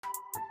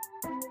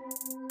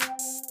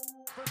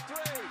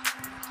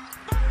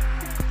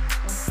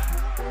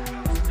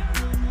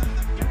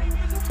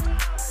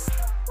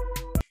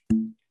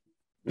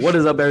What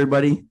is up,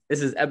 everybody?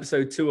 This is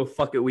episode 2 of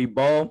Fuck It, We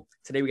Ball.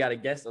 Today we got a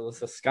guest,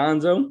 Alyssa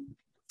Sconzo.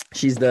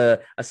 She's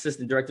the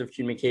Assistant Director of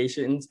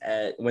Communications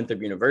at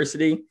Winthrop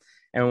University.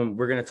 And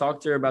we're going to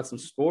talk to her about some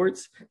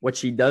sports, what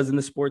she does in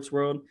the sports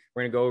world.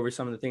 We're going to go over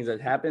some of the things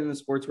that happened in the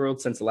sports world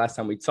since the last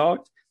time we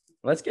talked.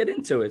 Let's get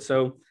into it.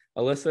 So,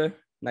 Alyssa,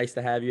 nice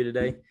to have you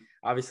today.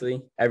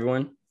 Obviously,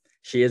 everyone,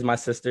 she is my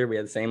sister. We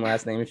have the same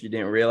last name if you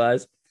didn't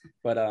realize.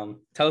 But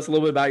tell us a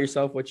little bit about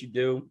yourself, what you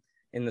do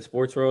in the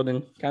sports world,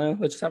 and kind of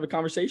let's just have a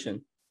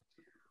conversation.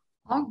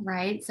 All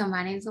right. So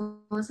my name is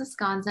Alyssa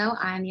Sconzo.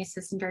 I'm the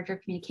Assistant Director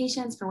of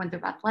Communications for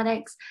Winthrop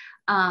Athletics.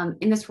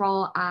 In this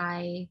role,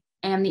 I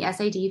am the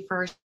SAD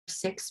for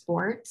 6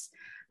 sports: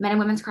 men and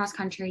women's cross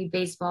country,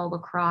 baseball,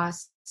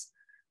 lacrosse,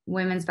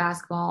 women's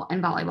basketball,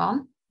 and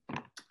volleyball.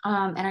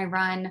 And I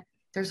run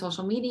their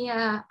social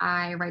media.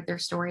 I write their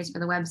stories for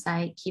the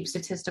website, keep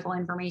statistical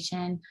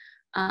information,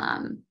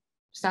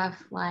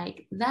 stuff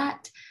like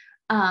that.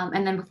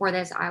 And then before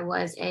this, I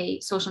was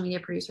a social media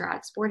producer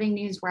at Sporting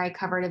News, where I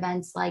covered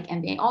events like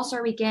NBA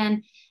All-Star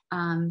Weekend,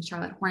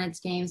 Charlotte Hornets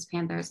games,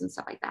 Panthers, and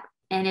stuff like that.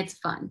 And it's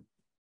fun,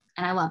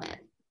 and I love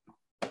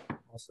it.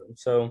 Awesome.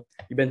 So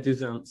you've been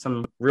through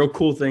some real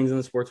cool things in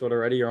the sports world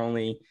already. You're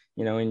only,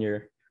 in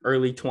your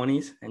early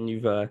 20s, and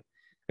you've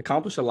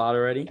accomplished a lot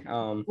already.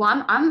 Well,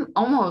 I'm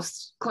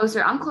almost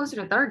closer. I'm closer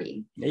to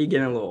 30. Yeah, you're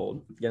getting a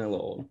little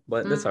old,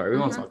 but that's all right. We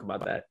won't talk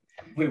about that.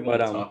 We won't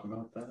talk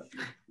about that.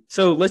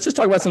 So let's just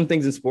talk about some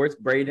things in sports.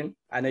 Braden,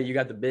 I know you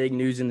got the big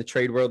news in the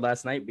trade world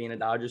last night, being a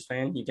Dodgers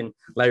fan. You can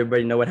let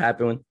everybody know what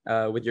happened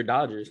with your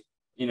Dodgers.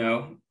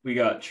 We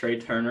got Trey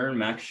Turner and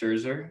Max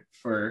Scherzer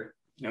for,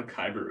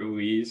 Keibert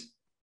Ruiz,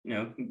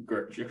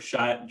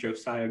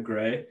 Josiah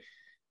Gray.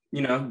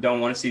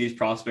 Don't want to see these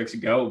prospects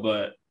go,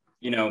 but,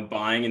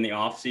 buying in the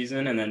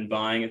offseason and then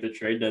buying at the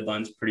trade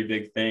deadline is a pretty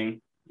big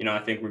thing. I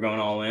think we're going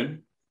all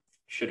in.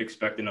 Should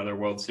expect another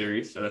World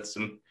Series. So that's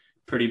some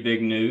pretty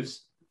big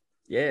news.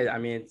 Yeah, I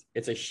mean,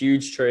 it's a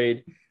huge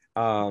trade.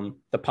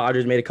 The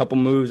Padres made a couple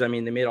moves. I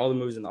mean, they made all the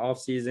moves in the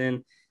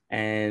offseason,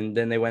 and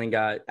then they went and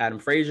got Adam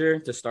Frazier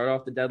to start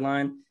off the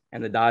deadline,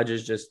 and the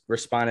Dodgers just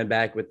responded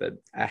back with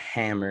a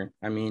hammer.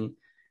 I mean,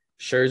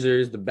 Scherzer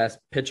is the best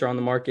pitcher on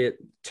the market.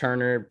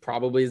 Turner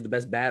probably is the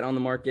best bat on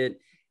the market,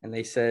 and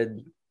they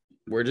said,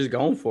 we're just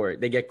going for it.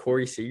 They get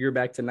Corey Seager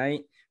back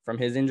tonight from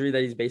his injury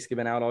that he's basically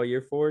been out all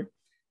year for.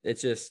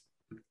 It's just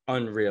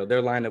unreal.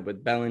 They're lined up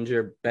with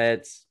Bellinger,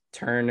 Betts,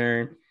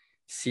 Turner,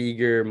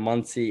 Seager,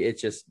 Muncy.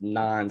 It's just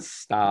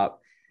nonstop.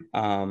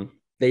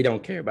 They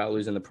don't care about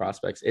losing the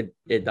prospects.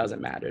 It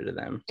doesn't matter to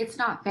them. It's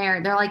not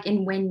fair. They're like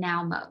in win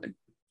now mode.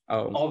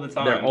 Oh, all the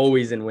time. They're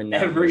always in win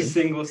now. Every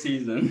single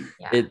season.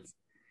 Yeah.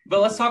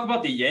 But let's talk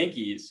about the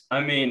Yankees.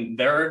 I mean,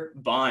 they're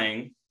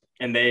buying,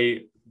 and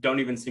they don't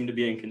even seem to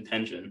be in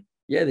contention.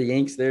 Yeah, the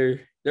Yanks, they're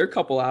a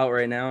couple out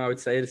right now, I would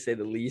say, to say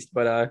the least.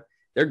 But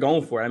they're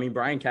going for it. I mean,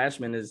 Brian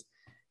Cashman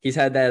he's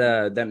had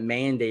that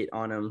mandate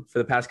on him for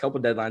the past couple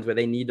of deadlines where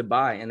they need to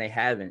buy, and they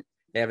haven't.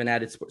 They haven't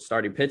added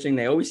starting pitching.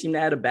 They always seem to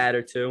add a bat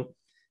or two,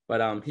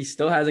 but he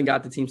still hasn't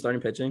got the team starting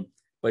pitching.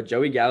 But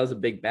Joey Gallo's a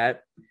big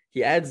bat.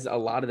 He adds a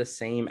lot of the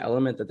same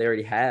element that they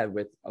already have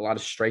with a lot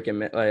of strike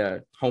and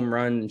home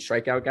run and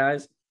strikeout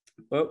guys.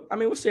 But, I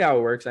mean, we'll see how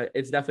it works.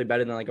 It's definitely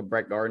better than like a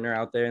Brett Gardner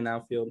out there in the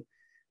outfield.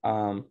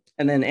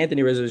 And then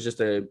Anthony Rizzo is just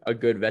a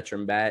good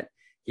veteran bat.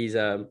 He's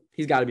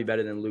got to be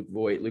better than Luke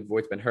Voit. Luke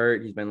Voit's been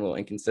hurt. He's been a little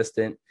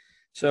inconsistent.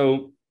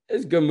 So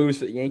it's good moves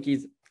for the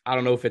Yankees. I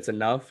don't know if it's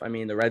enough. I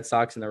mean, the Red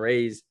Sox and the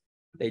Rays,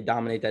 they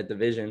dominate that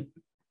division.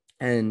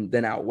 And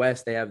then out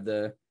west, they have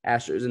the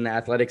Astros and the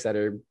Athletics that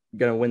are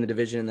going to win the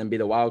division and then be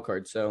the wild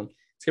card. So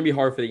it's going to be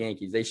hard for the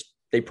Yankees.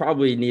 They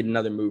probably need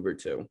another move or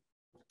two.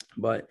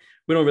 But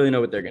we don't really know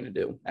what they're going to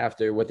do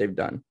after what they've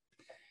done.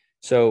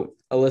 So,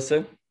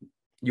 Alyssa,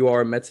 you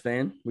are a Mets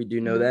fan. We do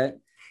know that.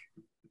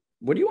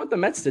 What do you want the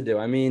Mets to do?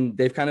 I mean,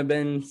 they've kind of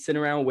been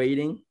sitting around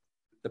waiting.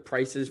 The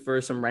prices for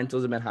some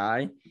rentals have been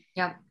high.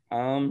 Yep.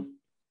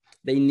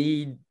 They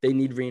need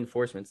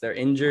reinforcements. They're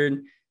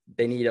injured.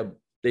 They need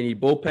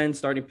bullpen,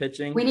 starting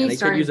pitching. We need they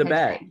starting could use a pitching.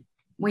 bat.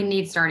 We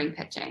need starting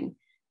pitching.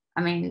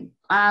 I mean,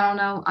 I don't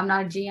know. I'm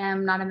not a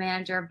GM, not a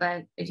manager,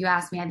 but if you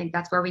ask me, I think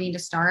that's where we need to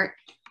start.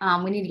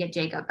 We need to get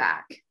Jacob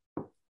back.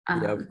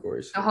 Yeah, of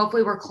course. So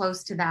hopefully we're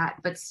close to that,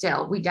 but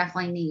still, we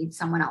definitely need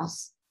someone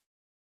else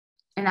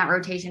in that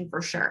rotation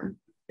for sure.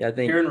 Yeah, I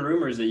think hearing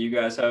rumors that you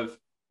guys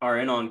are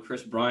in on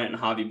Chris Bryant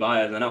and Javi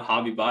Baez. I know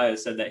Javi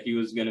Baez said that he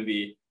was going to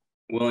be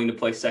willing to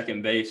play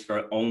second base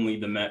for only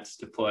the Mets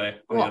to play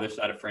on the other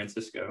side of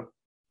Francisco.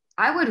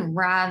 I would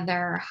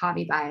rather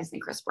Javi Baez than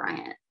Chris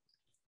Bryant,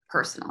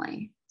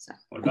 personally. So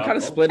I'm kind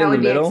of split in the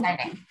middle.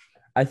 Exciting.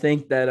 I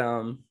think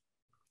that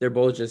they're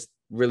both just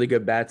really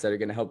good bats that are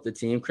going to help the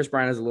team. Chris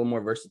Bryant has a little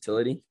more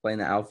versatility playing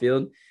the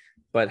outfield,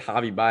 but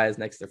Javi Baez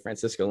next to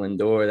Francisco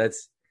Lindor,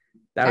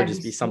 that would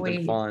just be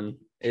something fun.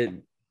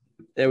 It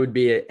would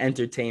be an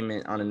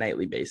entertainment on a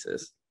nightly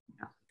basis.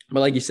 Yeah.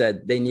 But like you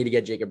said, they need to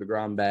get Jacob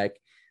deGrom back.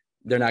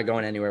 They're not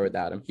going anywhere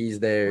without him. He's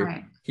there.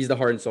 Right. He's the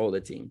heart and soul of the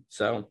team.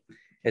 So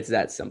It's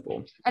that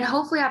simple. And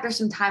hopefully after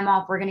some time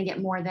off, we're going to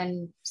get more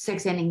than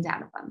 6 innings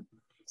out of them.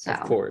 So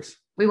of course.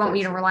 We won't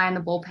need to rely on the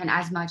bullpen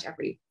as much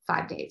every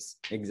 5 days.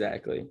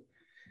 Exactly.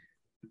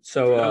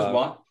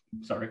 So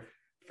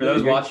for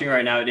those watching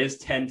right now, it is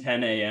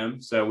 10:10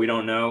 a.m. So we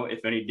don't know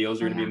if any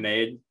deals are going to be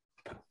made.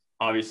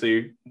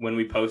 Obviously, when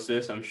we post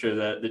this, I'm sure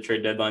that the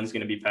trade deadline is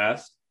going to be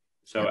passed.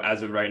 So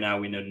as of right now,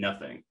 we know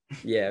nothing.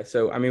 Yeah.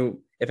 So, I mean,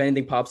 if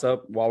anything pops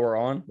up while we're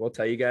on, we'll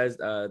tell you guys.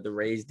 The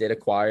Rays did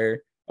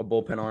acquire a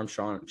bullpen arm,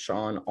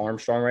 Sean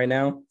Armstrong, right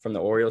now from the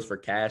Orioles for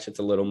cash. It's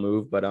a little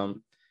move, but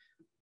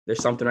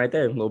there's something right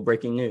there. A little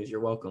breaking news. You're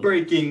welcome.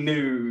 Breaking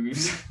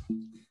news.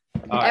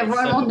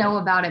 Everyone will know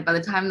about it by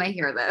the time they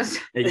hear this.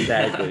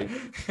 Exactly.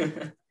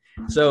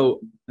 So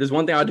there's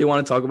one thing I do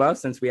want to talk about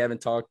since we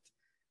haven't talked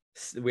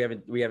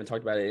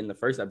about it in the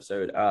first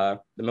episode.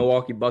 The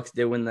Milwaukee Bucks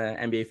did win the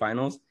NBA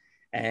Finals,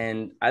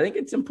 and I think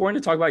it's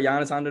important to talk about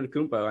Giannis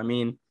Antetokounmpo. I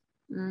mean,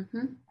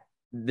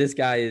 This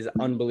guy is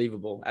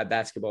unbelievable at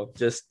basketball.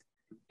 Just,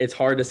 it's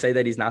hard to say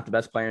that he's not the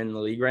best player in the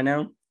league right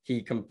now.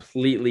 He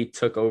completely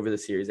took over the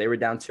series. They were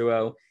down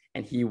 2-0,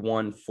 and he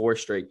won 4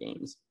 straight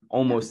games,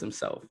 almost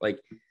himself. Like,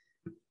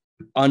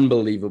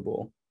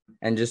 unbelievable.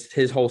 And just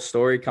his whole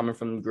story coming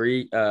from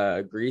Greece,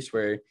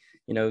 where,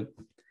 you know,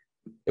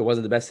 it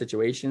wasn't the best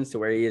situations to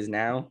where he is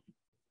now.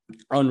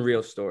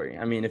 Unreal story.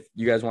 I mean, if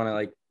you guys want to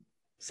like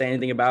say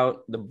anything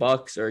about the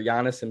Bucks or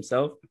Giannis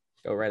himself,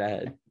 go right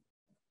ahead.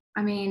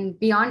 I mean,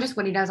 beyond just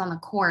what he does on the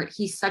court,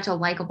 he's such a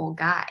likable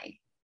guy.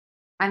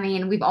 I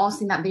mean, we've all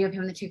seen that video of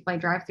him in the Chick-fil-A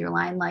drive-thru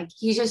line. Like,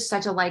 he's just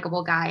such a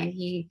likable guy, and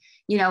he,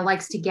 you know,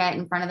 likes to get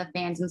in front of the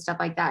fans and stuff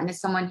like that. And as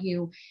someone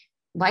who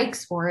likes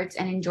sports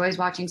and enjoys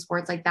watching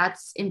sports, like,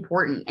 that's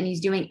important, and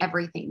he's doing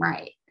everything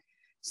right.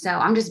 So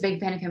I'm just a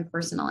big fan of him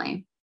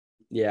personally.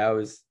 Yeah, I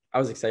was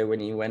excited when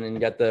he went and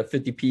got the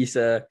 50-piece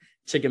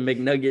chicken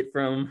McNugget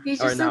from,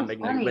 or not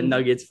McNugget, but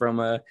nuggets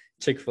from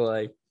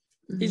Chick-fil-A.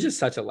 He's just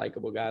such a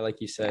likable guy, like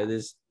you said.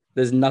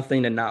 There's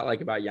nothing to not like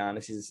about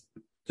Giannis. He's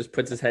just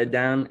puts his head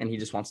down and he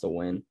just wants to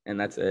win, and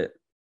that's it.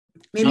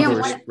 Maybe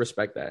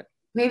respect that.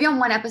 Maybe on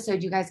one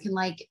episode you guys can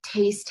like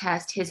taste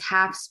test his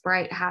half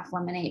Sprite, half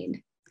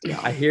lemonade deal.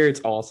 I hear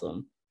it's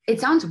awesome.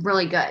 It sounds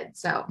really good,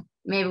 so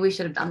maybe we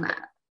should have done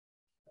that.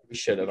 We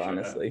should have,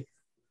 honestly.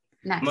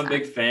 I'm a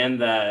big fan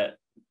that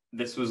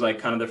this was like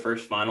kind of the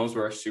first finals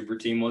where a super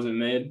team wasn't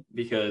made,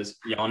 because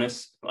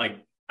Giannis, like,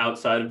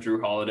 outside of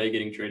Drew Holiday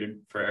getting traded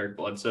for Eric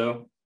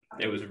Bledsoe,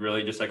 it was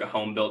really just like a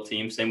home-built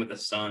team. Same with the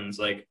Suns,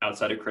 like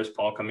outside of Chris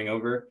Paul coming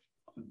over,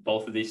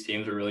 both of these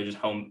teams were really just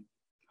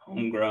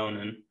homegrown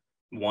and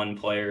one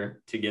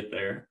player to get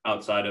there,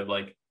 outside of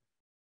like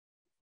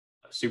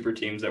super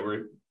teams that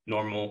were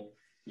normal,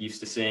 used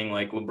to seeing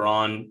like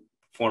LeBron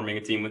forming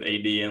a team with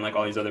AD and like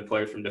all these other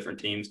players from different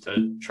teams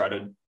to try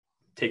to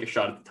take a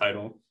shot at the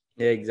title.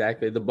 Yeah,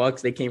 exactly. The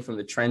Bucks, they came from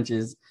the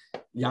trenches.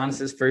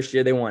 Giannis's first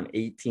year, they won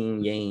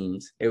 18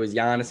 games. It was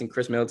Giannis and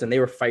Chris Middleton. They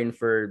were fighting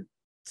for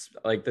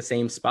like the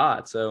same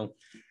spot. So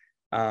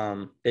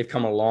they've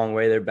come a long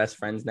way. They're best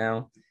friends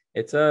now.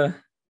 It's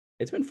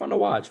been fun to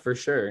watch for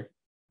sure.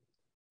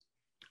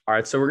 All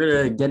right, so we're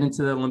gonna get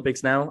into the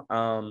Olympics now.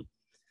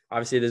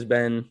 Obviously, there's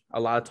been a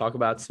lot of talk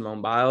about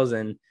Simone Biles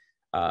and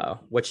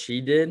what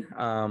she did.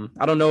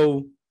 I don't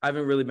know. I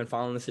haven't really been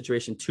following the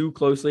situation too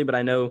closely, but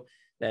I know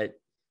that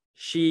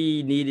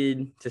she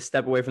needed to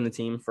step away from the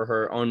team for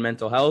her own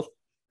mental health,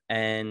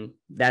 and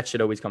that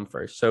should always come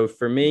first. So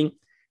for me,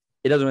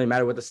 it doesn't really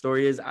matter what the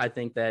story is. I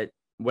think that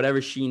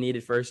whatever she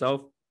needed for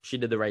herself, she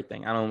did the right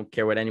thing. I don't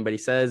care what anybody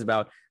says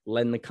about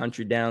letting the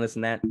country down, this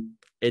and that.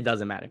 It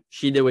doesn't matter.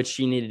 She did what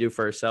she needed to do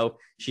for herself.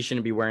 She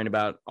shouldn't be worrying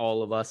about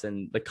all of us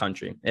and the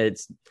country.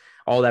 It's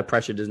all that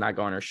pressure does not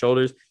go on her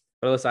shoulders.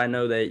 But Alyssa, I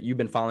know that you've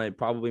been following it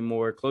probably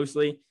more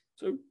closely.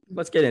 So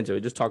let's get into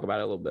it. Just talk about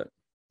it a little bit.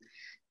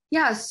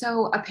 Yeah.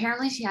 So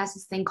apparently she has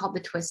this thing called the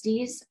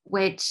twisties,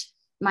 which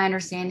my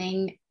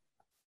understanding,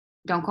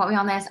 don't quote me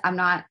on this, I'm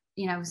not,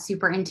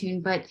 super in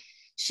tune, but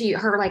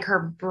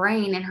her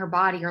brain and her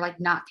body are like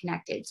not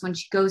connected. So when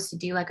she goes to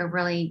do like a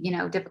really,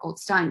 difficult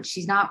stunt,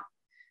 she's not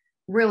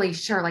really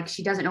sure. Like,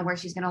 she doesn't know where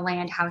she's going to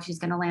land, how she's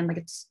going to land.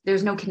 Like,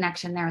 there's no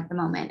connection there at the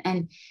moment.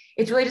 And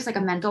it's really just like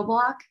a mental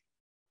block.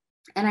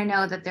 And I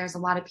know that there's a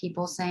lot of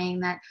people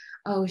saying that,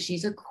 oh,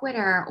 she's a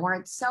quitter, or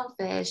it's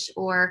selfish,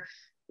 or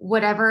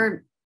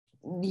whatever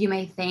you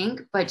may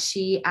think, but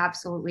she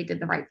absolutely did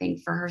the right thing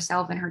for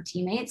herself and her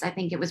teammates. I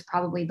think it was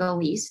probably the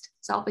least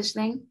selfish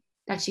thing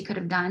that she could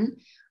have done,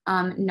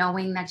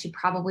 knowing that she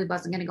probably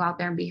wasn't going to go out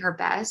there and be her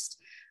best.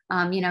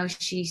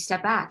 She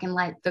stepped back and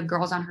let the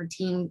girls on her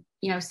team,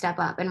 step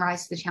up and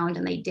rise to the challenge,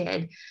 and they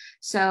did.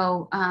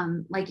 So,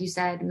 like you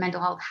said,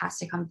 mental health has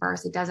to come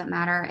first. It doesn't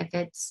matter if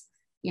it's,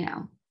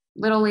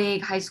 little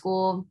league, high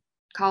school,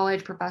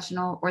 college,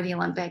 professional, or the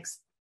Olympics.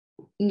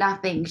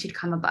 Nothing should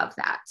come above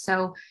that.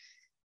 So,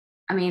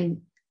 I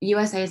mean,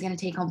 USA is going to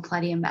take home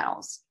plenty of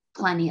medals.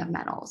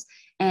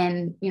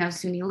 And,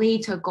 Suni Lee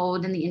took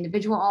gold in the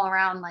individual all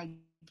around. Like,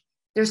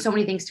 there's so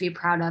many things to be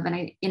proud of.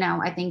 And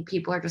I think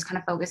people are just kind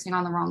of focusing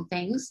on the wrong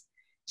things.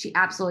 She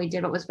absolutely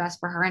did what was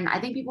best for her. And I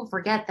think people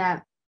forget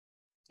that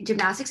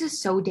gymnastics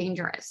is so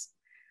dangerous,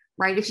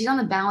 right? If she's on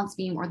the balance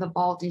beam or the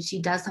vault and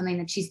she does something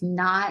that she's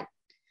not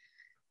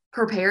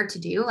prepared to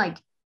do, like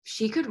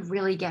she could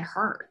really get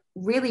hurt,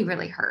 really,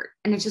 really hurt.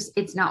 And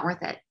it's not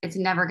worth it. It's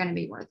never going to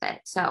be worth it.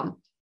 So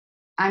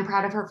I'm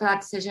proud of her for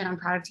that decision. I'm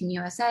proud of Team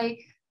USA.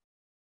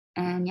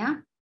 And yeah,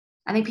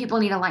 I think people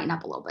need to lighten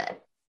up a little bit.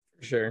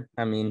 For sure.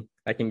 I mean,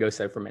 I can go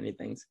say for many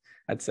things.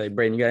 I'd say,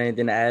 Braden, you got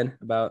anything to add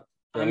about?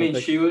 I mean,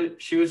 she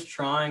was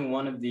trying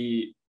one of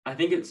the, I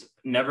think it's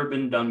never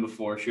been done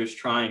before. She was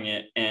trying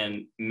it,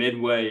 and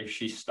midway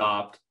she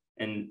stopped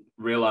and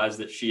realized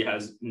that she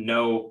has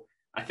no,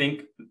 I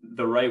think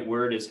the right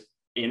word is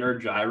inner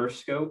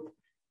gyroscope,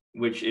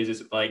 which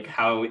is like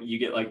how you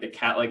get like the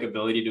cat-like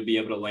ability to be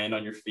able to land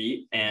on your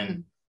feet.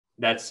 And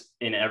that's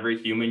in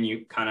every human.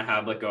 You kind of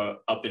have like a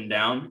up and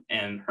down,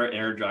 and her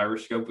inner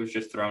gyroscope was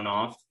just thrown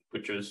off,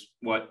 which was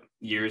what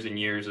years and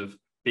years of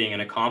being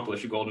an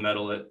accomplished gold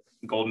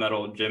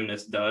medal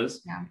gymnast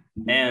does. Yeah.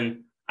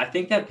 And I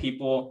think that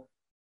people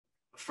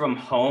from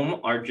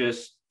home are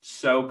just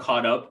so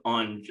caught up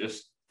on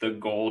just the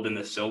gold and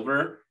the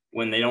silver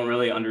when they don't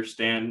really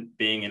understand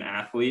being an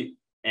athlete.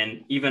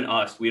 And even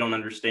us, we don't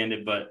understand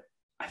it, but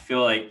I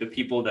feel like the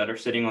people that are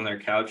sitting on their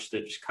couch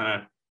that just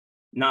kind of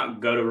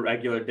not go to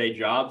regular day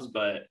jobs,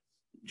 but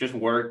just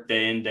work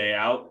day in, day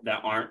out,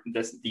 that aren't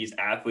these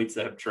athletes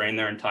that have trained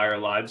their entire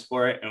lives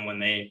for it. And when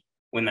the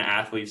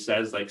athlete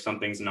says like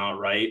something's not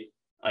right,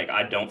 like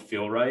I don't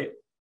feel right,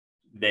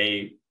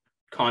 they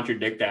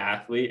contradict the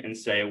athlete and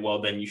say,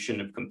 well, then you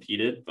shouldn't have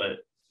competed. But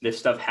this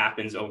stuff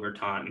happens over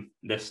time.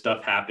 This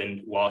stuff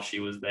happened while she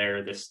was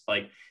there.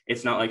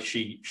 It's not like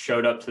she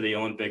showed up to the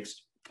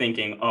Olympics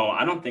thinking, oh,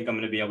 I don't think I'm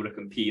going to be able to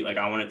compete. Like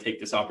I want to take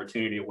this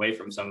opportunity away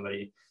from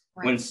somebody.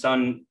 Right. When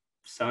Sensei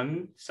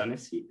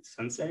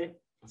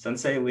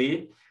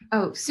Lee.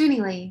 Oh,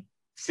 Suni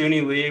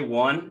Lee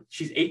won.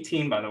 She's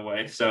 18, by the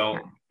way. So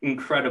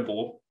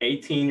incredible.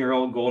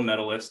 18-year-old gold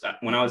medalist.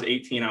 When I was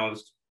 18, I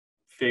was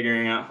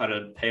figuring out how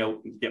to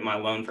get my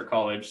loan for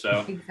college.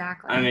 So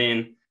exactly. I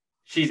mean,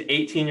 she's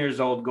 18 years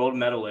old, gold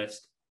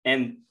medalist.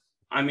 And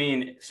I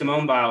mean,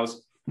 Simone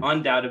Biles,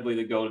 undoubtedly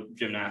the GOAT of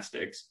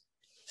gymnastics.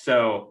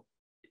 So,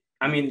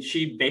 I mean,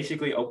 she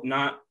basically,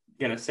 not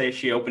going to say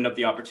she opened up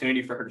the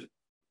opportunity for her to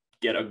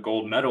get a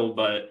gold medal,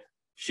 but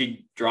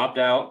she dropped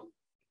out.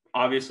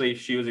 Obviously,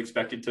 she was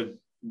expected to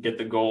get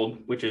the gold,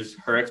 which is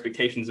her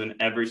expectations in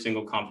every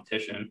single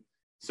competition.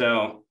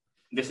 So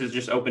this has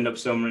just opened up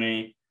so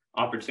many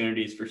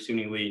opportunities for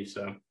Suni Lee.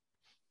 So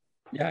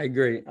yeah, I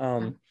agree.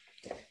 I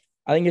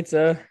think it's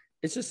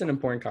just an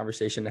important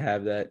conversation to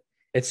have, that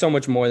it's so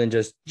much more than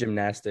just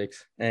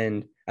gymnastics.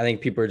 And I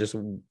think people are just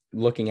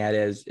looking at it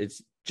as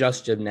it's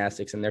just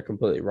gymnastics, and they're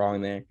completely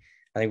wrong there.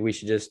 I think we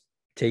should just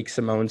take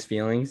Simone's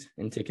feelings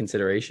into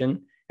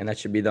consideration, and that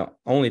should be the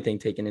only thing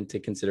taken into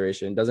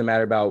consideration. It doesn't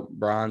matter about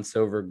bronze,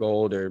 silver,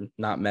 gold, or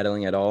not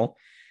medaling at all.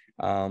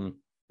 In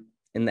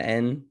the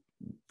end,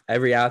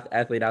 every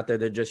athlete out there,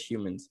 they're just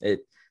humans.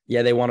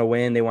 They want to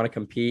win, they want to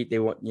compete,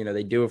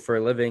 they do it for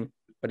a living,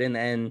 but in the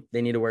end,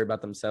 they need to worry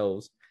about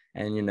themselves.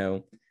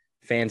 And,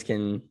 fans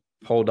can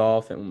hold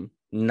off and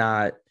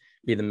not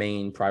be the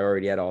main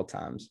priority at all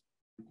times.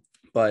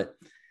 But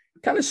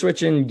kind of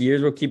switching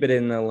gears, we'll keep it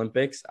in the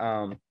Olympics.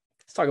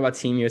 Let's talk about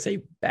Team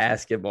USA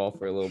basketball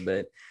for a little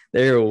bit.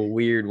 They're a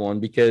weird one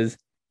because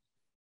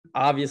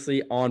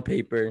obviously on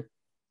paper,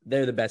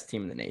 they're the best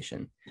team in the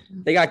nation.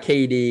 They got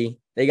KD,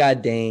 they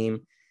got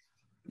Dame,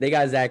 they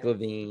got Zach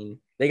LaVine,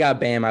 they got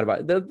Bam out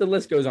of it. The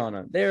list goes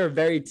on. They're a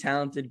very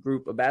talented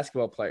group of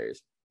basketball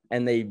players,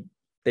 and they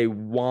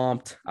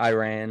whomped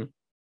Iran,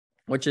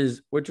 which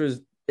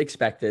was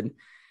expected,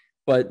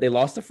 but they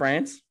lost to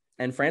France,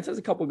 and France has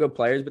a couple good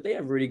players, but they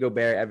have Rudy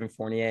Gobert, Evan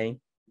Fournier,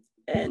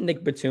 and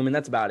Nick Batum, and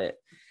that's about it.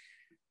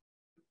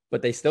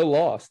 But they still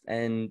lost,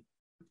 and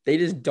they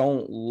just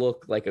don't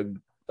look like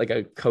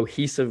a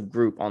cohesive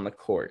group on the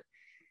court.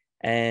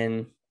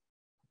 And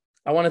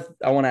I want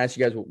to ask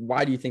you guys,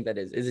 why do you think that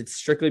is? Is it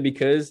strictly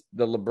because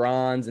the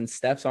LeBrons and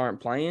Stephs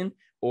aren't playing,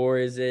 or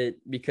is it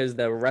because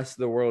the rest of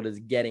the world is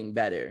getting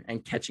better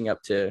and catching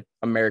up to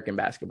American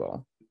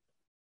basketball?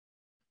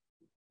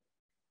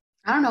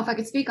 I don't know if I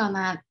could speak on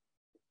that,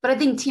 but I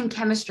think team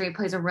chemistry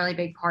plays a really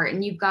big part.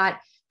 And you've got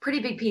pretty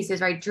big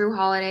pieces, right? Jrue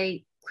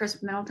Holiday,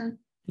 Chris Middleton,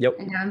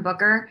 and Devin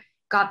Booker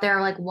got there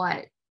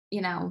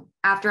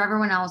after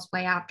everyone else,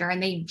 way after.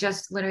 And they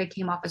just literally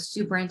came off a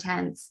super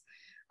intense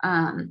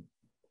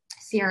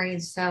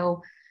series.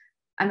 So,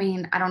 I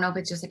mean, I don't know if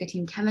it's just like a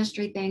team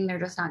chemistry thing. They're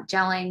just not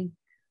gelling,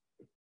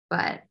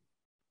 but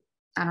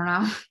I don't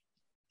know.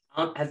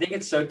 I think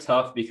it's so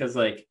tough because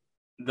like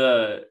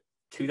the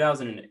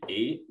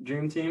 2008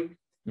 Dream Team,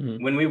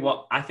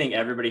 I think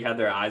everybody had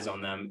their eyes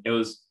on them. It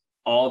was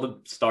all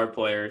the star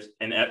players,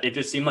 and it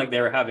just seemed like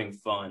they were having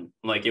fun.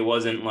 Like it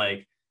wasn't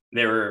like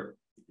they were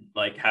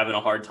like having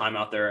a hard time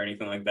out there or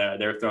anything like that.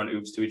 They were throwing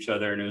oops to each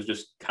other, and it was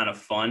just kind of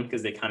fun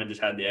because they kind of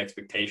just had the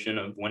expectation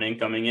of winning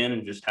coming in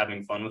and just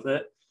having fun with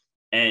it.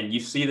 And you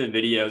see the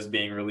videos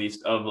being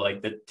released of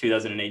like the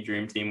 2008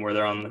 Dream Team where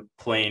they're on the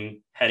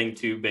plane heading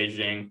to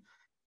Beijing,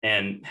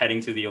 and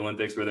heading to the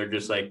Olympics where they're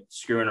just like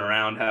screwing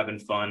around, having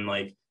fun,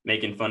 like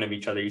making fun of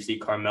each other. You see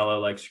Carmelo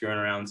like screwing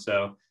around.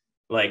 So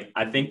like,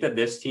 I think that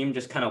this team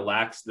just kind of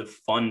lacks the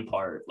fun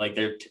part. Like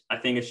I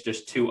think it's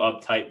just too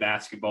uptight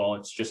basketball.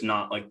 It's just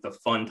not like the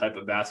fun type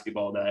of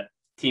basketball that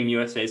Team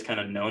USA is kind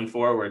of known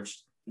for, where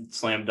it's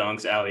slam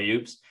dunks, alley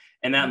oops.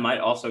 And that might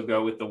also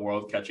go with the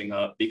world catching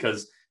up,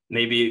 because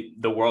maybe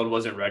the world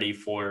wasn't ready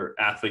for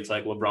athletes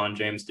like LeBron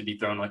James to be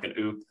thrown like an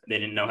oop. They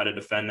didn't know how to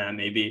defend that.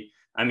 Maybe,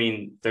 I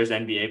mean, there's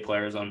NBA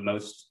players on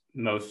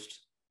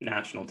most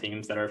national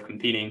teams that are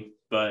competing,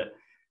 but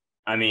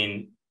I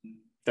mean,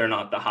 they're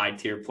not the high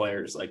tier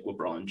players like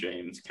LeBron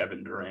James,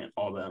 Kevin Durant,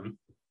 all them.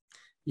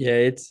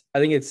 Yeah, I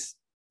think it's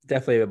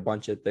definitely a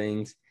bunch of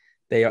things.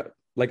 They are,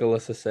 like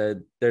Alyssa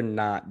said, they're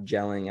not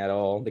gelling at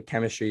all. The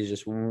chemistry is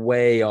just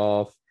way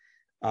off.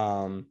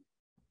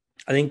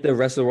 I think the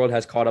rest of the world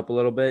has caught up a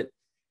little bit.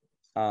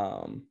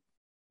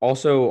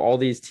 Also, all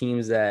these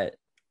teams that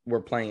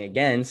we're playing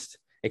against,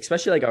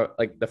 especially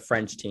like the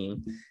French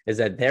team, is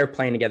that they're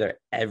playing together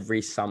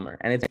every summer,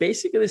 and it's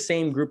basically the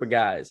same group of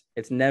guys.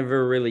 It's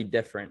never really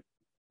different.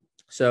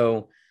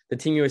 So the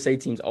Team USA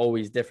team's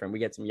always different. We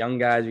get some young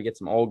guys, we get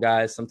some old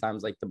guys.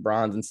 Sometimes like the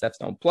Bronze and Stephs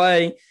don't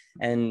play,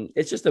 and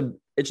it's just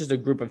a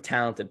group of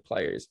talented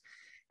players.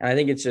 And I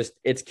think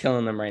it's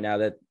killing them right now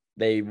that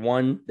they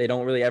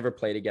don't really ever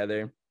play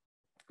together.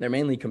 They're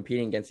mainly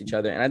competing against each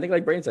other. And I think,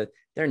 like Brayden said,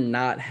 they're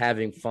not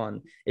having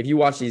fun. If you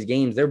watch these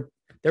games,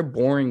 they're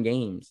boring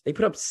games. They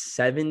put up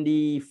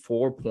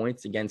 74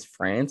 points against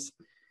France.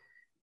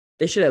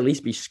 They should at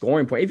least be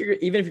scoring points. Even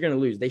if you're going to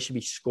lose, they should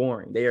be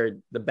scoring. They are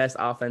the best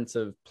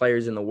offensive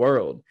players in the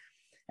world,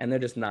 and they're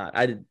just not.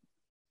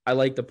 I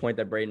like the point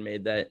that Brayden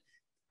made, that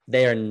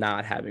they are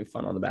not having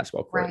fun on the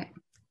basketball court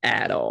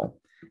at all.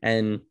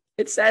 And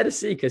it's sad to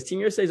see, because Team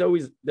USA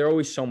they're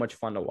always so much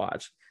fun to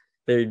watch.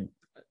 They're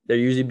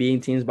usually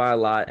beating teams by a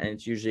lot, and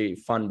it's usually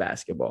fun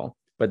basketball.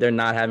 But they're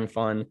not having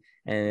fun,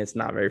 and it's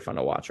not very fun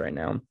to watch right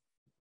now.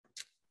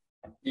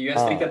 Do you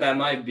guys think that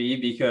might be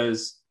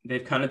because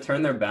they've kind of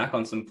turned their back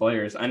on some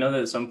players? I know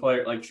that some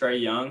player like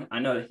Trae Young, I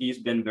know that he's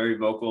been very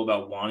vocal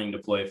about wanting to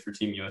play for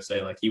Team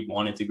USA. Like, he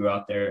wanted to go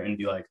out there and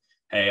be like,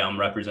 hey, I'm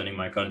representing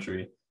my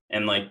country.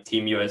 And like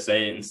Team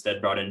USA instead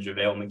brought in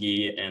JaVale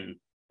McGee, and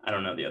I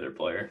don't know the other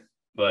player,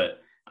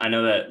 but I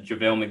know that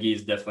JaVale McGee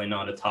is definitely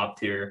not a top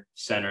tier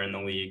center in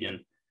the league. And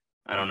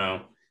I don't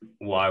know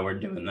why we're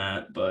doing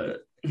that,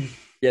 but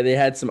yeah, they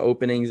had some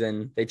openings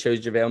and they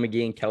chose JaVale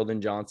McGee and Keldon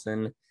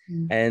Johnson.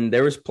 And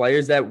there was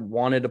players that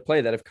wanted to play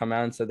that have come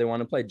out and said they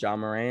want to play. Ja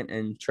Morant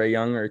and Trae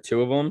Young are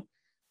two of them.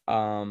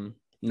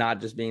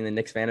 Not just being the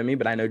Knicks fan of me,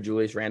 but I know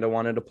Julius Randle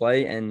wanted to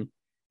play. And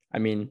I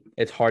mean,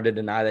 it's hard to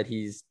deny that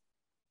he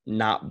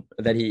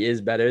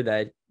is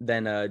better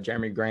than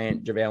Jeremy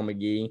Grant, JaVale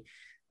McGee.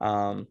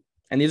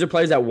 And these are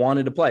players that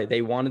wanted to play.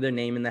 They wanted their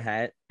name in the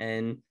hat,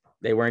 and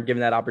they weren't given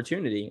that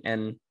opportunity.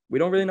 And we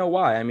don't really know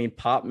why. I mean,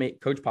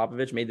 Coach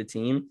Popovich made the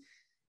team,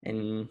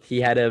 and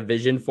he had a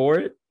vision for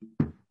it.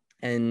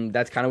 And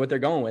that's kind of what they're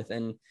going with.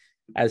 And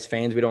as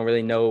fans, we don't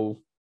really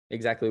know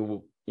exactly,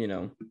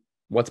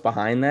 what's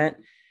behind that.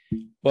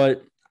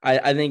 But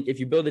I think if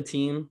you build a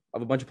team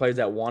of a bunch of players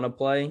that want to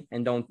play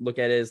and don't look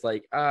at it as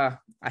like, I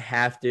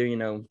have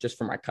to, just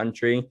for my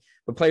country,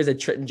 but players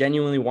that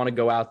genuinely want to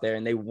go out there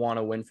and they want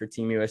to win for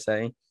Team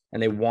USA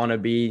and they want to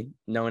be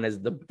known as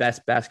the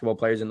best basketball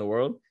players in the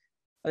world,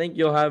 I think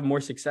you'll have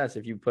more success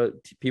if you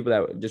put people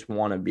that just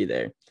want to be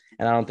there.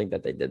 And I don't think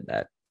that they did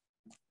that.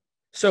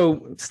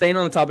 So staying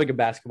on the topic of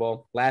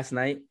basketball, last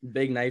night,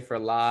 big night for a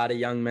lot of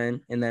young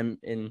men in the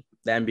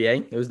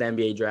NBA. It was the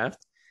NBA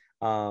draft.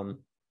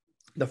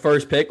 The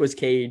first pick was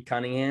Cade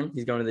Cunningham.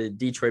 He's going to the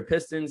Detroit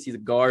Pistons. He's a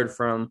guard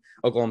from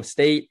Oklahoma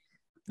State.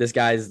 This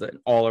guy's an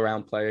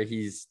all-around player.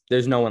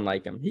 There's no one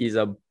like him. He's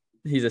a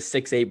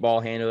 6'8" ball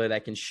handler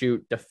that can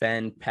shoot,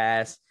 defend,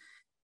 pass.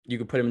 You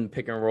could put him in the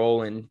pick and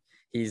roll, and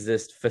he's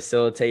this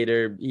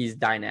facilitator. He's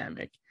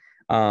dynamic.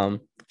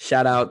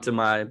 Shout out to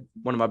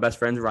one of my best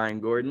friends, Ryan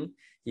Gordon.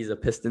 He's a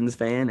Pistons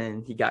fan,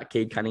 and he got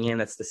Cade Cunningham.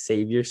 That's the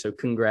savior, so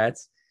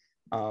congrats.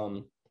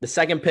 The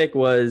second pick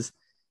was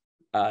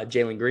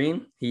Jalen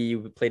Green. He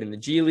played in the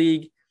G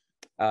League.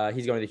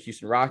 He's going to the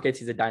Houston Rockets.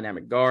 He's a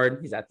dynamic guard.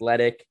 He's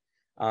athletic.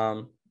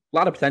 A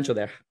lot of potential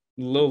there.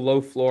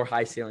 Low floor,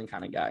 high ceiling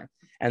kind of guy.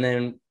 And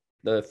then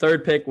the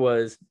third pick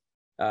was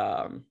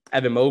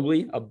Evan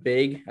Mobley,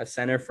 a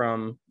center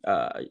from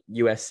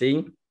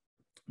USC.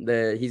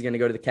 He's going to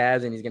go to the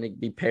Cavs, and he's going to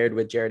be paired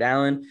with Jared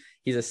Allen.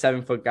 He's a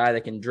 7-foot guy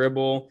that can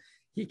dribble.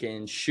 He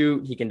can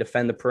shoot. He can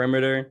defend the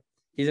perimeter.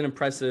 He's an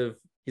impressive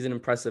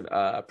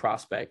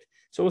prospect.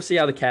 So we'll see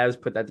how the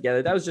Cavs put that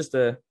together. That was just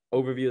an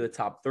overview of the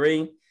top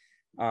three.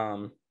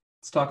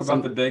 Let's talk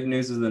about the big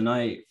news of the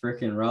night.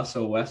 Freaking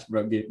Russell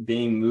Westbrook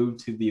being moved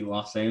to the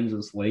Los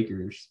Angeles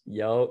Lakers.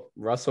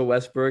 Russell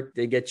Westbrook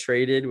did get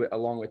traded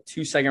along with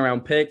 2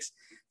 second-round picks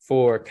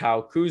for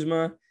Kyle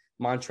Kuzma,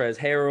 Montrezl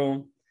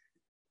Harrell,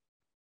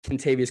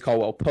 Kentavious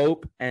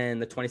Caldwell-Pope,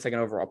 and the 22nd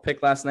overall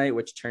pick last night,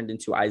 which turned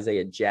into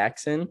Isaiah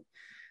Jackson.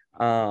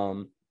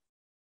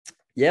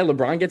 Yeah,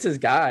 LeBron gets his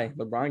guy.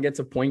 LeBron gets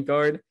a point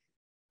guard.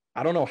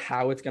 I don't know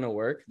how it's going to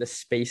work. The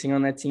spacing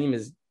on that team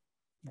is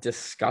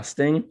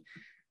disgusting.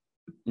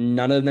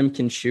 None of them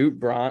can shoot.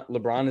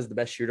 LeBron is the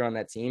best shooter on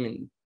that team,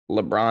 and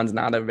LeBron's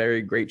not a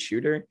very great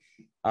shooter.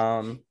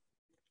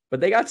 But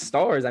they got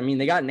stars. I mean,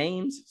 they got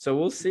names. So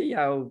we'll see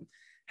how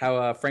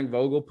Frank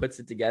Vogel puts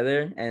it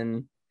together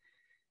and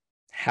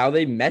how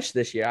they mesh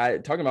this year.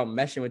 Talking about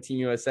meshing with Team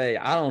USA,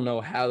 I don't know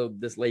how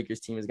this Lakers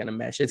team is going to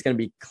mesh. It's going to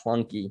be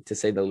clunky, to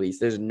say the least.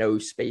 There's no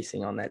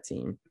spacing on that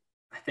team.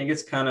 I think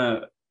it's kind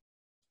of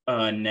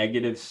a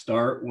negative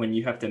start when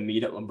you have to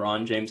meet at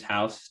LeBron James'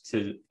 house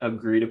to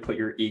agree to put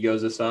your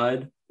egos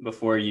aside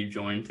before you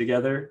join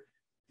together,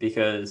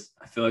 because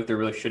I feel like there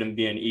really shouldn't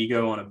be an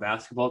ego on a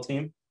basketball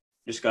team.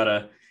 Just got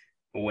to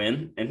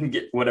win and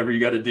get whatever you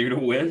got to do to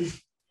win.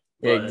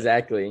 Yeah,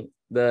 exactly.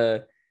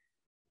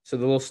 So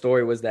the little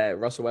story was that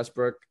Russell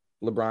Westbrook,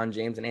 LeBron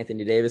James, and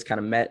Anthony Davis kind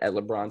of met at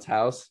LeBron's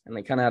house, and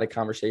they kind of had a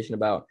conversation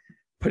about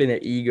putting their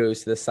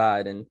egos to the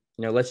side and,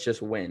 let's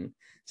just win.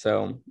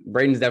 So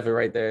Braden's definitely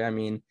right there. I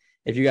mean,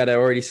 if you got to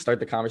already start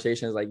the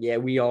conversation, it's like, yeah,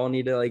 we all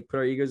need to put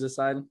our egos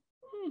aside.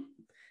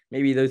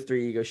 Maybe those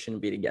three egos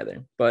shouldn't be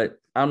together. But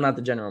I'm not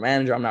the general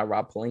manager. I'm not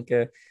Rob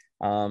Pelinka.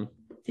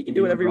 He can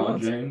do whatever he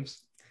wants.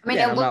 James. I mean,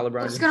 it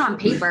looks good on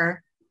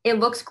paper. It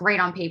looks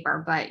great on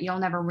paper, but you'll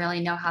never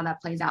really know how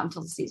that plays out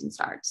until the season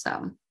starts.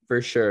 So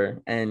for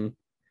sure. And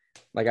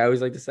like I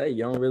always like to say,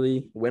 you don't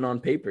really win on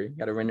paper. You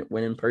got to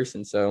win in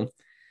person. So it's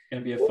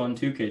going to be a fun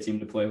 2K team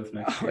to play with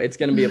next year. It's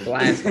going to be a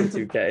blast in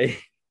 2K.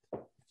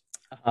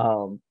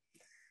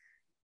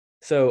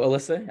 So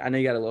Alyssa, I know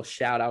you got a little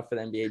shout out for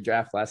the NBA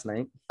draft last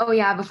night. Oh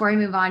yeah. Before we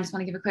move on, I just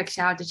want to give a quick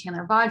shout out to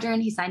Chandler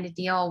Vaudrin. He signed a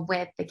deal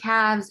with the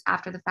Cavs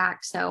after the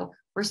fact. So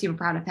we're super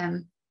proud of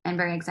him and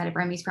very excited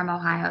for him. He's from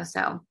Ohio.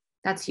 So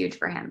that's huge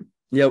for him.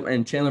 Yep.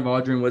 And Chandler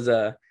Vaudrin was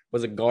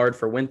a guard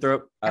for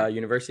Winthrop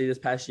University this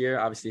past year.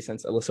 Obviously,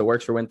 since Alyssa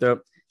works for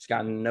Winthrop, she's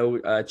gotten to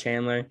know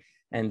Chandler.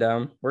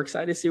 And we're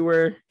excited to see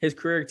where his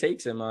career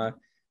takes him.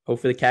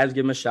 Hopefully the Cavs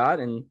give him a shot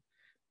and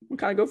we'll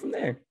kind of go from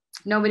there.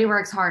 Nobody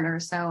works harder.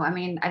 So, I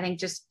mean, I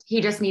think he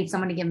just needs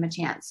someone to give him a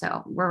chance.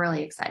 So we're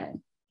really excited.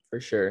 For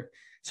sure.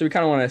 So we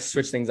kind of want to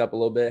switch things up a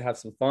little bit, have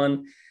some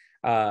fun.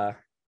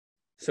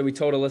 So we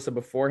told Alyssa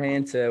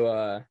beforehand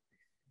to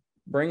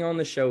bring on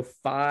the show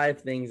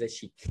 5 things that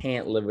she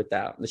can't live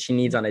without, that she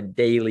needs on a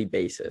daily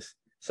basis.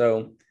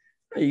 So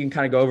you can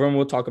kind of go over them.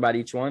 We'll talk about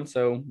each one.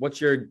 So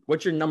what's your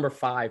number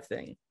 5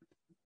 thing?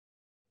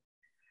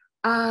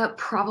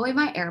 Probably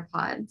my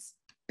AirPods,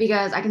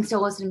 because I can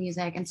still listen to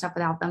music and stuff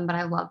without them, but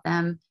I love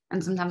them.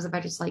 And sometimes if I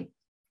just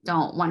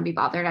don't want to be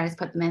bothered, I just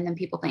put them in and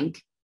people think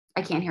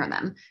I can't hear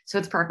them. So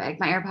it's perfect.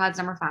 My AirPods,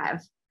 number 5.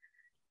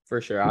 For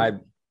sure.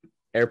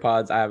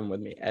 AirPods, I have them with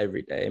me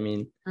every day. I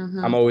mean,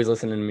 I'm always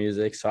listening to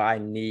music, so I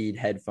need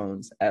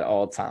headphones at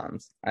all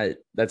times.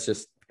 That's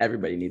just,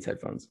 everybody needs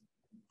headphones.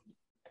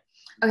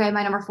 Okay,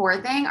 my number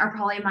 4 thing are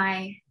probably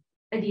my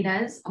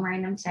Adidas. I'm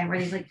wearing them today. I wear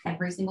these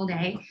every single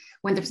day.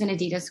 Winthrop's an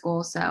Adidas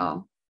school,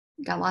 so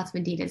got lots of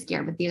Adidas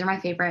gear, but these are my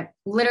favorite.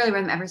 Literally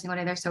wear them every single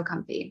day. They're so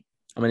comfy.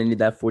 I'm going to need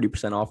that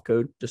 40% off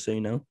code, just so you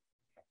know.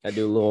 I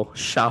do a little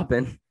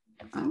shopping.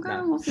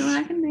 Okay, We'll see what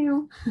I can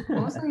do.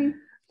 We'll see.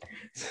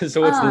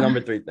 So what's the number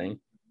 3 thing?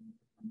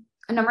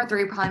 Number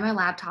 3, probably my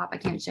laptop. I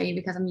can't show you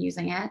because I'm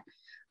using it.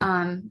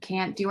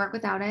 Can't do work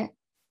without it.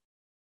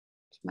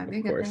 Might be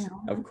a good thing.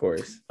 Of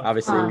course.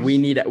 Obviously, we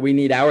need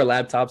our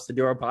laptops to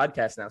do our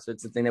podcast now. So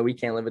it's a thing that we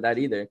can't live without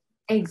either.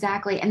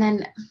 Exactly. And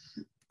then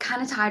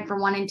kind of tied for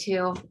 1 and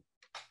 2,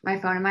 my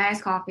phone and my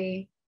iced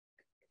coffee.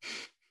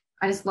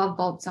 I just love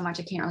both so much.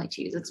 I can't really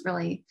choose. It's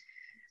really,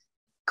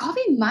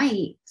 coffee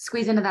might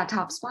squeeze into that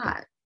top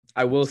spot.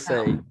 I will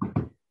say,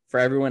 for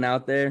everyone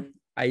out there,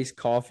 iced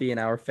coffee in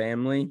our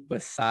family,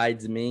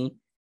 besides me,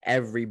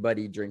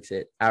 everybody drinks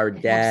it. Our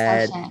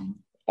dad,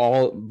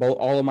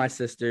 all of my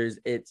sisters,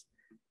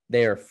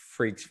 they are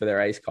freaks for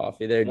their iced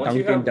coffee. They're Once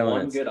Dunkin' you have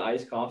Donuts. One good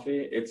iced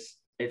coffee,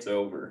 it's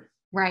over.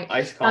 Right.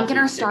 Iced coffee, Dunkin'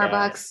 or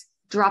Starbucks.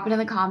 Drop it in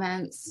the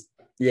comments.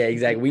 Yeah,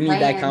 exactly. We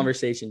need that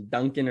conversation.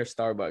 Dunkin' or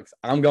Starbucks.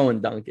 I'm going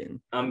Dunkin'.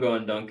 I'm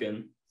going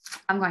Dunkin'.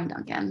 I'm going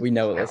Dunkin'. We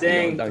know it.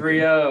 Dang,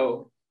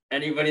 3-0.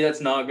 Anybody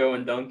that's not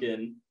going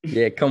Dunkin'.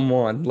 Yeah, come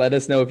on. Let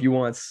us know if you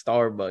want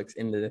Starbucks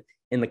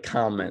in the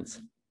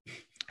comments.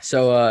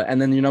 So, and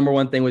then your number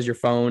 1 thing was your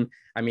phone.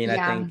 I mean,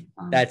 I think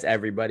that's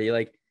everybody.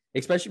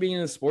 Especially being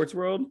in the sports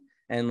world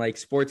and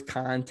sports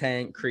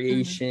content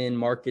creation,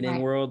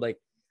 marketing world.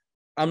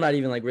 I'm not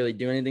even really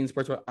doing anything in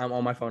sports world. I'm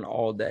on my phone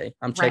all day.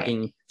 I'm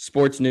checking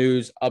sports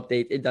news,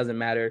 updates. It doesn't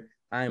matter.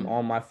 I'm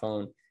on my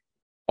phone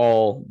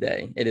all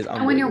day. It is unbelievable.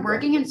 And when you're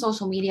working in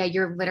social media,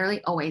 you're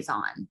literally always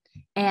on.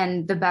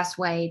 And the best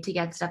way to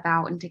get stuff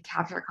out and to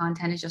capture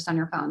content is just on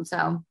your phone.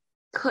 So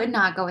could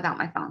not go without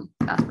my phone.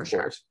 That's for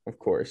sure. Of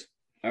course.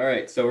 All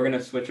right. So we're going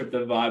to switch up the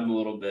vibe a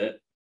little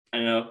bit. I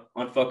know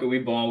on Fuck It We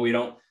Ball, we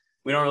don't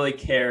really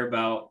care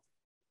about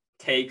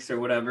takes or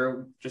whatever.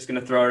 We're just going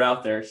to throw it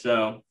out there.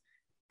 So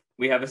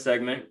we have a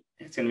segment.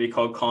 It's going to be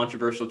called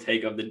Controversial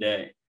Take of the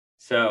Day.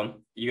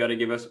 So you got to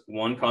give us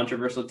one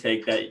controversial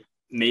take that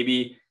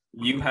maybe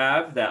you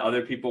have that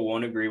other people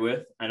won't agree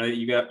with. I know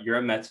that you're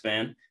a Mets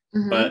fan,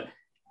 Mhm. but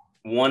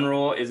one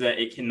rule is that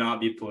it cannot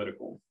be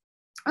political.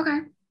 Okay.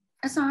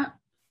 It's not.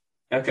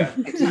 Okay.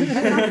 It's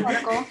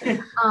not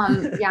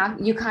political. Yeah,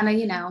 you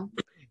kind of,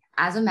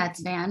 as a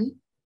Mets fan,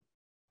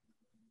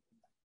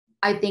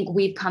 I think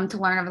we've come to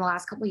learn over the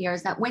last couple of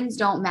years that wins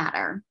don't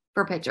matter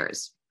for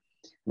pitchers.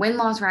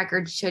 Win-loss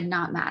records should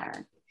not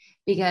matter.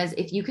 Because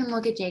if you can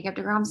look at Jacob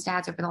deGrom's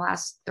stats over the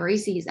last 3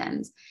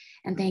 seasons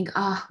and think,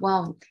 oh,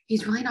 well,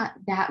 he's really not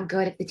that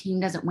good if the team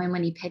doesn't win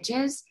when he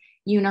pitches,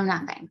 you know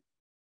nothing.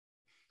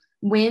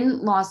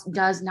 Win-loss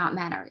does not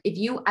matter.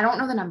 I don't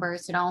know the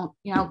numbers, so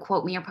don't,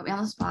 quote me or put me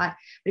on the spot.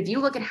 But if you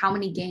look at how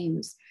many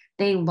games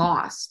they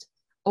lost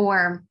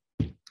or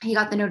he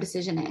got the no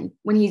decision in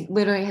when he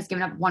literally has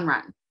given up 1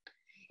 run.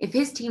 If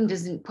his team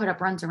doesn't put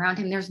up runs around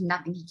him, there's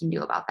nothing he can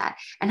do about that.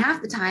 And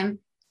half the time,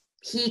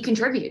 he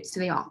contributes to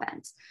the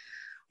offense.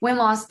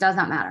 Win-loss does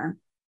not matter.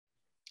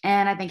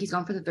 And I think he's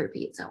going for the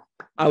 3-peat. So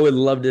I would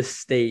love to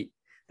state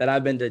that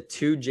I've been to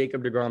 2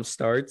 Jacob deGrom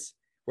starts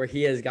where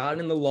he has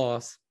gotten the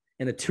loss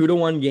in a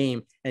 2-1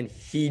 game and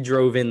he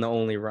drove in the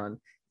only run.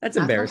 That's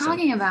embarrassing. What I'm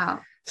talking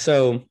about.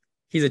 So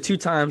he's a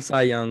 2-time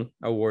Cy Young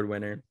Award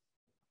winner.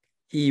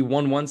 He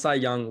won 1 Cy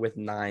Young with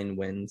 9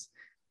 wins.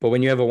 But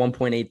when you have a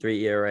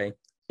 1.83 ERA,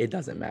 it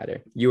doesn't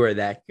matter. You are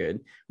that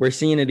good. We're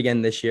seeing it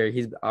again this year.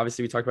 He's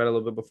obviously, we talked about it a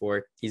little bit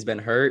before. He's been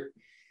hurt,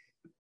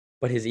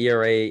 but his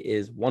ERA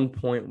is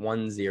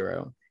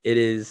 1.10. It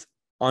is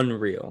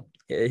unreal.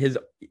 His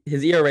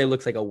ERA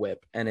looks like a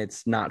whip, and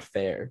it's not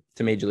fair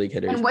to major league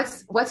hitters. And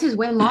what's his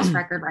win-loss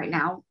record right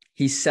now?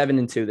 He's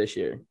 7-2 this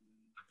year.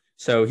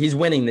 So he's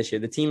winning this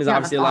year. The team is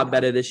obviously a lot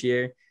better this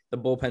year. The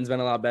bullpen's been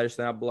a lot better, so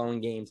they're not blowing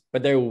games.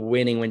 But they're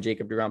winning when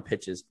Jacob deGrom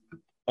pitches.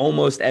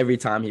 Almost every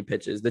time he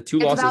pitches. The 2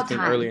 losses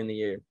came earlier in the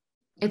year.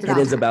 It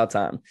is about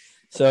time.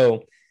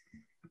 So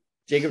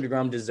Jacob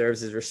deGrom deserves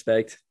his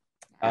respect.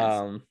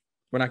 Yes.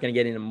 We're not going to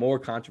get into more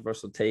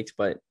controversial takes,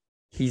 but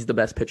he's the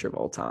best pitcher of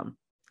all time.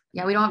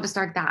 Yeah, we don't have to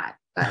start that.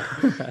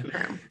 But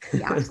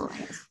yeah,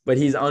 absolutely. But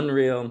he's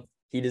unreal.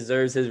 He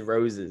deserves his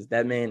roses.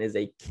 That man is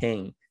a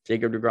king.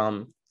 Jacob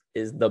deGrom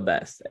is the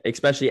best,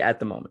 especially at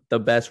the moment. The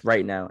best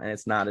right now, and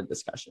it's not a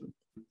discussion.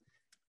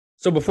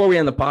 So before we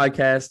end the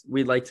podcast,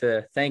 we'd like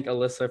to thank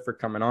Alyssa for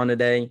coming on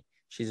today.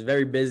 She's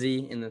very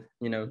busy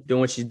doing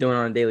what she's doing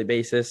on a daily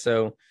basis.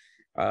 So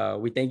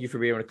we thank you for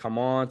being able to come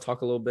on,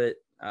 talk a little bit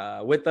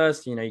with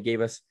us. You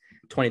gave us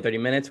 20, 30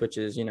 minutes, which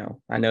is,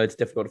 I know it's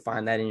difficult to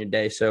find that in your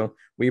day. So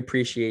we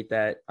appreciate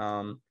that.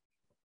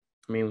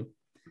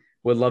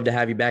 Would love to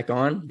have you back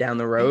on down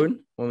the road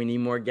when we need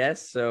more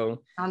guests.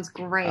 So sounds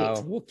great.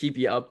 We'll keep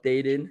you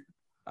updated.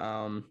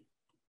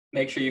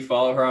 Make sure you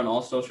follow her on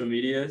all social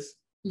medias.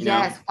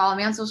 Yes, follow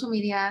me on social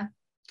media.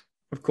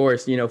 Of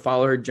course,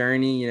 follow her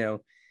journey.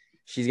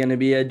 She's going to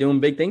be doing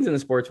big things in the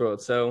sports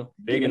world. So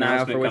big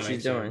announcement for what coming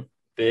she's soon. doing.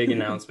 Big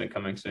announcement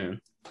coming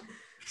soon.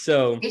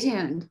 So stay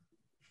tuned.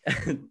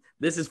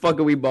 This is Fuck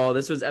It We Ball.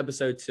 This was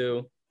episode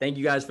 2. Thank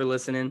you guys for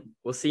listening.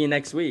 We'll see you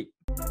next week.